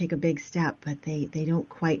need to take a big step, but they don't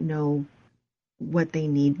quite know what they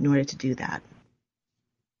need in order to do that?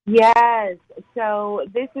 Yes. So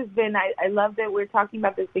this has been, I love that we're talking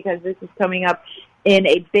about this, because this is coming up in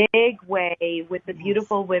a big way with the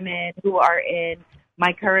beautiful women who are in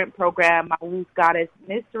my current program, my Woo's Goddess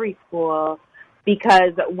Mystery School.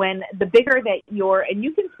 because when the bigger that and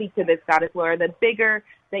you can speak to this, Goddess Laura, the bigger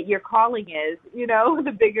that your calling is,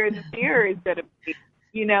 the bigger the fear is going to be,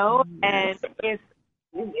 and if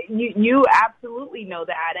you absolutely know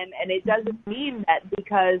that, and it doesn't mean that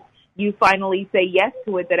because you finally say yes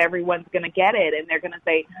to it that everyone's going to get it and they're going to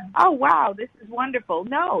say, oh, wow, this is wonderful.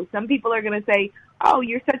 No, some people are going to say, oh,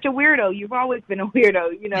 you're such a weirdo. You've always been a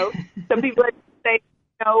weirdo. Some people are going to say,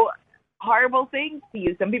 horrible things to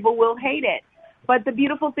you. Some people will hate it. But the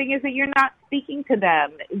beautiful thing is that you're not speaking to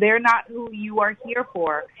them. They're not who you are here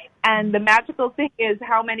for. And the magical thing is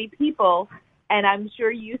how many people, and I'm sure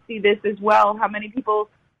you see this as well, how many people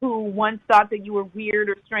who once thought that you were weird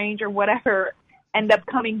or strange or whatever end up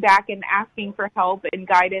coming back and asking for help and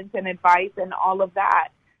guidance and advice and all of that.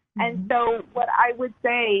 Mm-hmm. And so what I would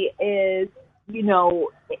say is,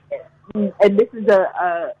 and this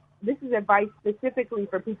is advice specifically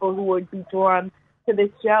for people who would be drawn to this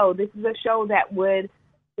show. This is a show that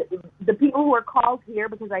the people who are called here,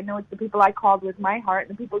 because I know it's the people I called with my heart,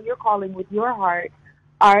 and the people you're calling with your heart,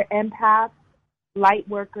 are empaths, light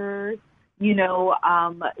workers,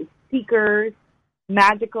 seekers,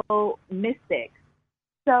 magical mystics.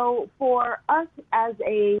 So for us as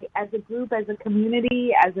a group, as a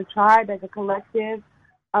community, as a tribe, as a collective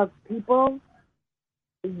of people,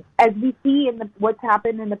 as we see in what's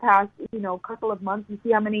happened in the past, couple of months, you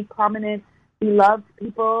see how many prominent, beloved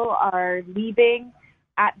people are leaving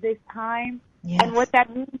at this time. Yes. And what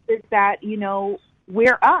that means is that,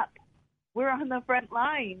 we're up. We're on the front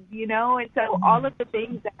lines, and so all of the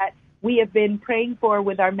things that we have been praying for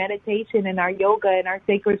with our meditation and our yoga and our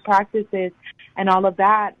sacred practices and all of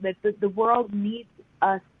that the world needs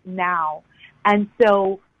us now. And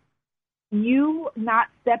so you not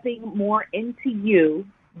stepping more into you,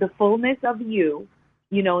 the fullness of you,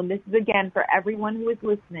 and this is again for everyone who is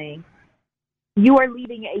listening, you are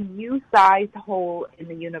leaving a you-sized hole in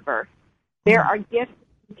the universe. There are gifts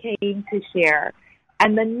you came to share.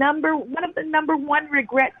 And one of the number one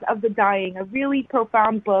regrets of the dying, a really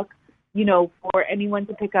profound book, for anyone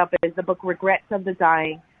to pick up, is the book Regrets of the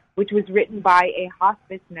Dying, which was written by a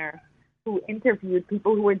hospice nurse who interviewed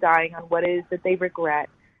people who were dying on what it is that they regret.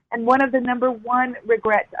 And one of the number one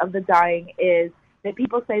regrets of the dying is that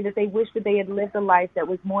people say that they wish that they had lived a life that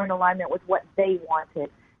was more in alignment with what they wanted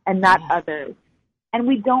and not others. And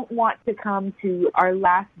we don't want to come to our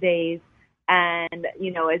last days and,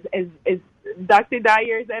 as Dr.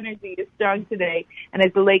 Dyer's energy is strong today, and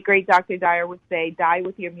as the late, great Dr. Dyer would say, die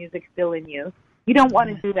with your music still in you. You don't want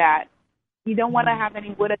to do that. You don't want to have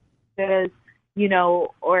any woulda,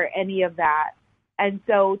 or any of that. And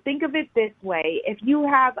so think of it this way. If you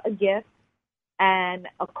have a gift and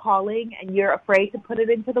a calling and you're afraid to put it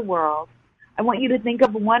into the world, I want you to think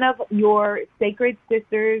of one of your sacred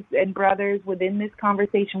sisters and brothers within this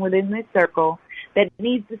conversation, within this circle, that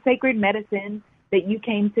needs the sacred medicine that you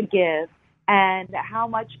came to give, and how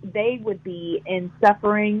much they would be in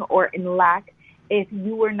suffering or in lack if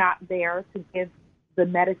you were not there to give the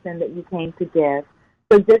medicine that you came to give.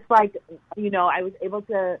 So just like, I was able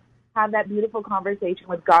to have that beautiful conversation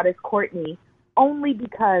with Goddess Courtney only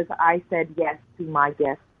because I said yes to my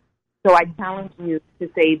gift. So I challenge you to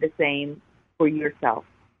say the same for yourself.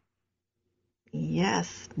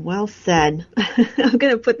 Yes, well said. I'm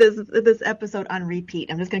going to put this episode on repeat.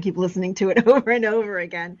 I'm just going to keep listening to it over and over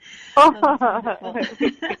again. But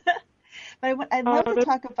I'd love to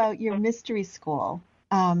talk about your mystery school.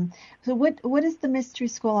 So what is the mystery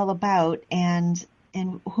school all about, and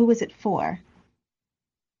who is it for?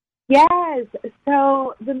 Yes,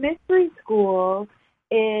 so the mystery school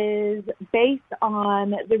is based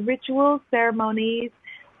on the rituals, ceremonies,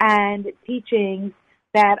 and teachings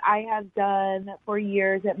that I have done for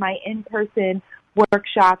years at my in-person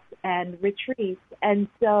workshops and retreats. And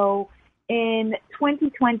so in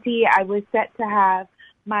 2020, I was set to have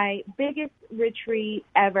my biggest retreat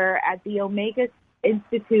ever at the Omega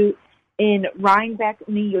Institute in Rhinebeck,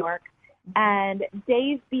 New York. And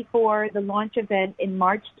days before the launch event in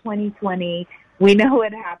March 2020, we know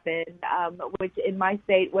what happened, which in my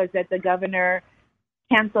state was that the governor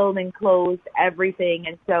canceled and closed everything.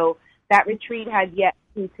 And so that retreat had yet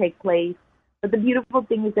to take place. But the beautiful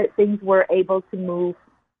thing is that things were able to move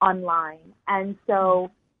online. And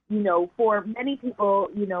so, for many people,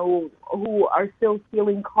 who are still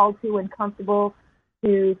feeling called to and comfortable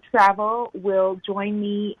to travel, will join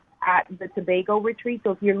me at the Tobago retreat.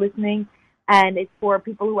 So if you're listening and it's for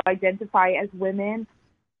people who identify as women,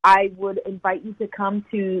 I would invite you to come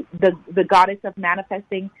to the Goddess of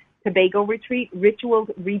Manifesting Tobago retreat, Rituals,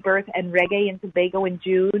 Rebirth, and Reggae in Tobago in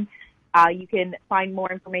June. You can find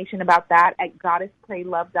more information about that at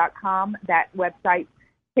goddesspraylove.com. That website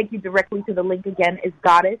take you directly to the link again, is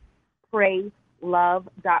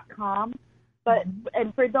goddesspraylove.com. But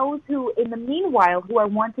and for those who, in the meanwhile, who are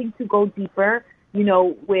wanting to go deeper,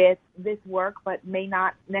 with this work, but may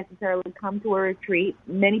not necessarily come to a retreat,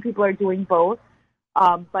 many people are doing both,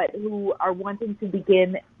 but who are wanting to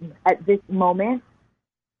begin at this moment.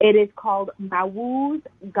 It is called Mawu's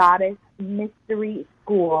Goddess Mystery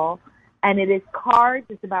School, and it is cards.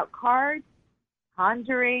 It's about cards,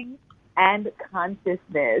 conjuring, and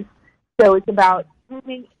consciousness. So it's about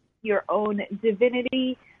tuning your own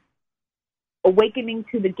divinity, awakening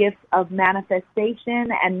to the gifts of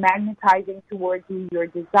manifestation, and magnetizing towards you your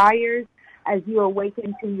desires as you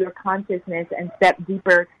awaken to your consciousness and step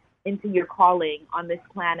deeper into your calling on this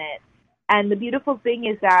planet. And the beautiful thing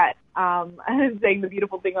is that, I'm saying the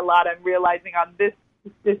beautiful thing a lot, I'm realizing on this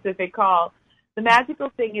specific call, the magical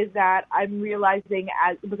thing is that I'm realizing,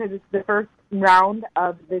 because it's the first round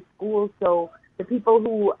of this school, so the people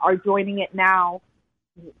who are joining it now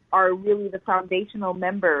are really the foundational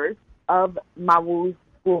members of Mawu's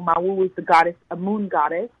school. Mawu is the goddess, a moon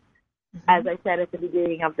goddess, as I said at the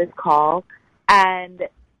beginning of this call. And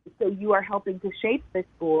so you are helping to shape this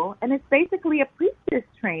school. And it's basically a priestess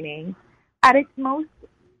training. At its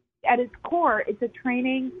core, it's a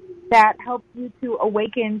training that helps you to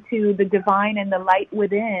awaken to the divine and the light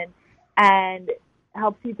within, and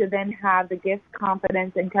helps you to then have the gift,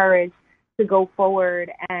 confidence, and courage to go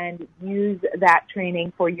forward and use that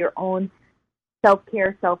training for your own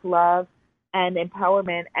self-care, self-love, and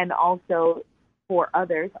empowerment, and also for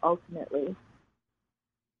others, ultimately.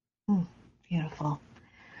 Beautiful.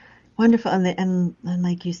 Wonderful. And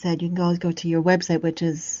like you said, you can always go to your website, which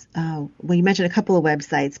is, you mentioned a couple of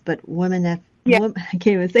websites, but I can't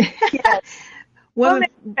even say. Yes.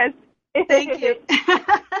 Thank you.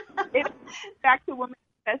 It's back to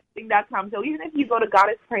womanifesting.com. So even if you go to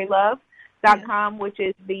goddesspraylove.com, which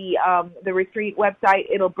is the retreat website,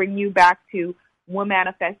 it'll bring you back to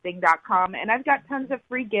womanifesting.com. And I've got tons of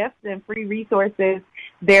free gifts and free resources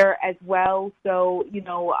there as well. So,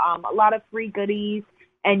 a lot of free goodies.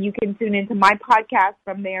 And you can tune into my podcast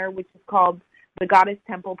from there, which is called the Goddess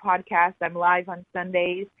Temple Podcast. I'm live on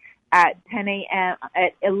Sundays at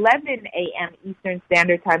 11 a.m. Eastern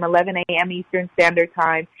Standard Time, 11 a.m. Eastern Standard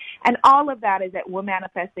Time. And all of that is at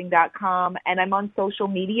womanifesting.com. And I'm on social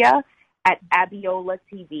media at Abiola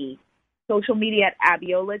TV. Social media at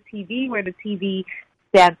Abiola TV, where the TV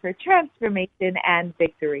stands for transformation and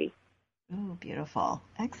victory. Oh, beautiful.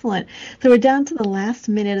 Excellent. So we're down to the last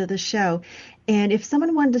minute of the show. And if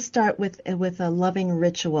someone wanted to start with a loving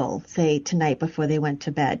ritual, say tonight before they went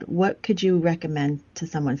to bed, what could you recommend to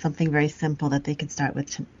someone? Something very simple that they could start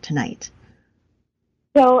with tonight.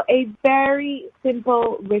 So a very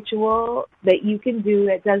simple ritual that you can do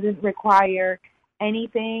that doesn't require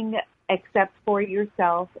anything except for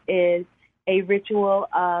yourself is a ritual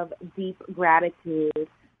of deep gratitude.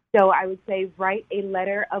 So I would say write a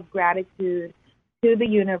letter of gratitude to the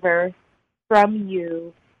universe from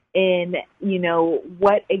you in,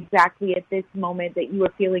 what exactly at this moment that you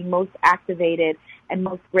are feeling most activated and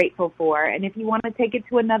most grateful for. And if you want to take it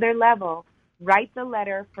to another level, write the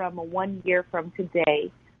letter from 1 year from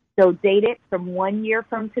today. So date it from 1 year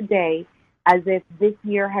from today as if this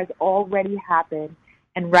year has already happened,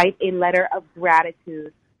 and write a letter of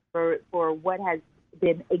gratitude for what has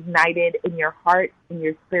been ignited in your heart, in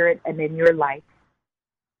your spirit, and in your life.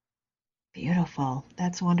 Beautiful.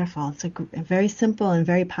 That's wonderful. It's a very simple and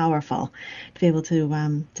very powerful to be able to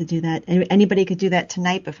do that. Anybody could do that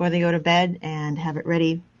tonight before they go to bed and have it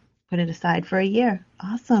ready, put it aside for a year.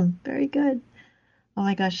 Awesome. Very good. Oh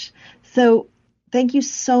my gosh. So thank you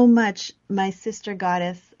so much, my sister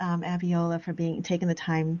goddess, Abiola, for taking the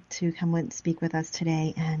time to come and speak with us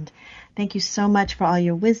today. And thank you so much for all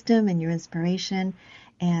your wisdom and your inspiration.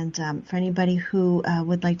 And for anybody who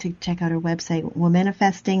would like to check out our website,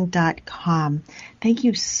 womanifesting.com. Thank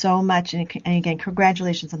you so much. And again,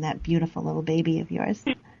 congratulations on that beautiful little baby of yours.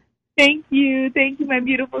 Thank you. Thank you, my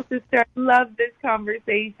beautiful sister. I love this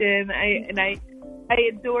conversation. I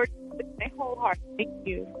adore you with my whole heart. Thank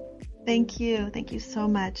you. Thank you. Thank you so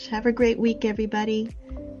much. Have a great week, everybody.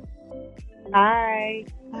 Bye.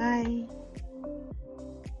 Bye.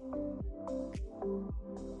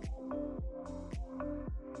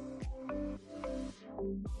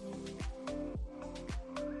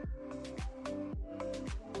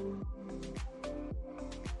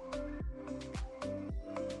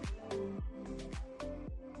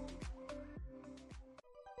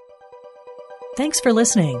 Thanks for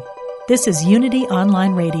listening. This is Unity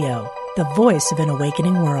Online Radio, the voice of an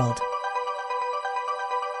awakening world.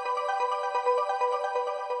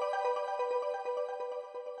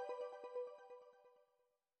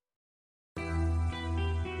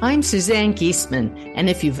 I'm Suzanne Giesemann, and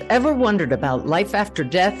if you've ever wondered about life after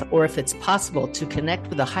death or if it's possible to connect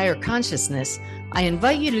with a higher consciousness, I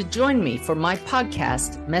invite you to join me for my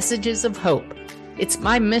podcast, Messages of Hope. It's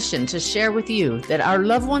my mission to share with you that our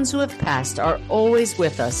loved ones who have passed are always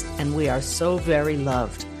with us, and we are so very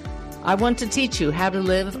loved. I want to teach you how to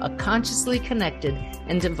live a consciously connected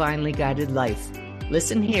and divinely guided life.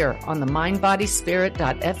 Listen here on the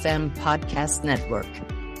mindbodyspirit.fm podcast network.